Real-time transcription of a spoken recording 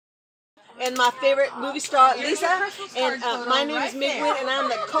and my favorite movie star, Lisa. And my name is Migwin, and I'm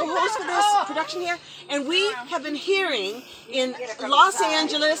the co-host for this production here. And we have been hearing in Los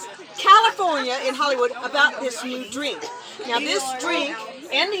Angeles, California, in Hollywood, about this new drink. Now, this drink,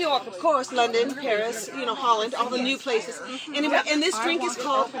 and New York, of course, London, Paris, you know, Holland, all the new places. Anyway, and this drink is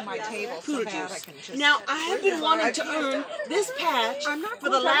called Poodle juice. Now, I have been wanting to earn this patch for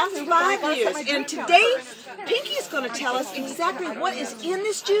the last 5 years, and today, Pinky is going to tell us exactly what is in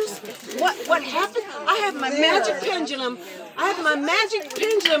this juice, what happened. I have my magic pendulum. I have my magic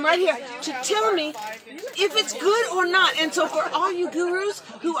pendulum right here to tell me if it's good or not. And so for all you gurus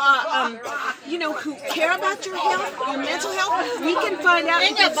who are, you know, who care about your health, your mental health, we can find out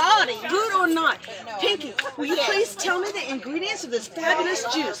if it's good or not. Pinky, will you please tell me the ingredients of this fabulous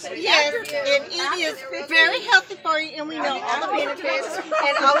juice? Yes, and it is very healthy for you, and we know all the benefits.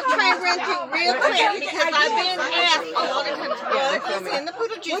 And I was trying to run through real quick because I've been asked a lot of times what is in the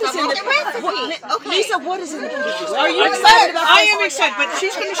poodle juice. What is in the recipe? Okay. Lisa, what is in the poodle juice? Are you excited? I am excited, but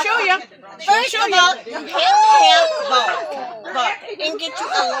she's going to show you. First of all, you have to have bulk and get you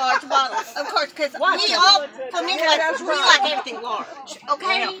a large bottle, of course, because we all, Flamingo, we like everything large,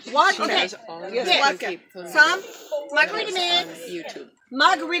 okay? Okay. Yes. Some margarita mix. YouTube.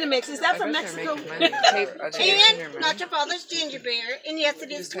 Margarita mix, is that from Mexico? And not your father's ginger beer. And yes,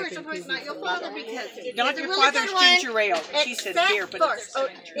 it is commercial, but it's not your father because it's Not a your really father's good one. ginger ale. She said beer, but it's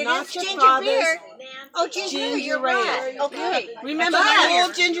it not is your ginger father's beer. Oh, ginger beer, you're right. Okay. Remember the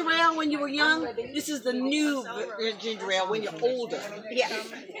old ginger ale when you were young? This is the new ginger ale when you're older. Yeah.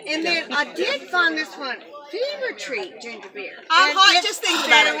 And then I did find this one. Fever Tree ginger beer. I just think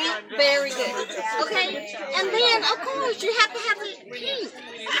about it. Very good. Okay? And then, of course, you have to have it pink.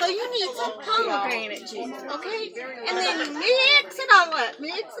 So you need some pomegranate juice. Okay? And then mix it all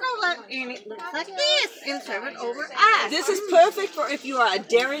up. And it looks like this. And serve it over ice. This is perfect for if you are a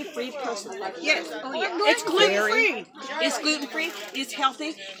dairy-free person. Yes. Oh, yeah. It's gluten-free. It's gluten-free. It's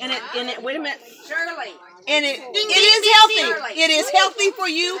healthy. And it. Wait a minute. Shirley. And it is healthy. It is healthy for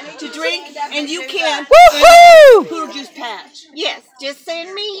you to drink, and you can Poodle Juice patch. Yes, just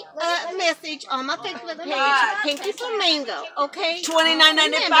send me a message on my Facebook page, Pinky Flamingo, okay?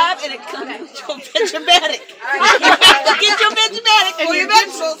 $29.95, and it comes with your Vegematic. You have to get your Vegematic for your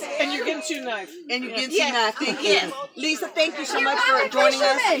vegetables. And you're getting too nice. And you're getting too nice. Thank you. Lisa, thank you so much for joining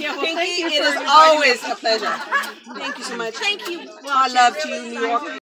us. Pinky, you it for is always a pleasure. Thank you so much. Thank you. I love you, New York.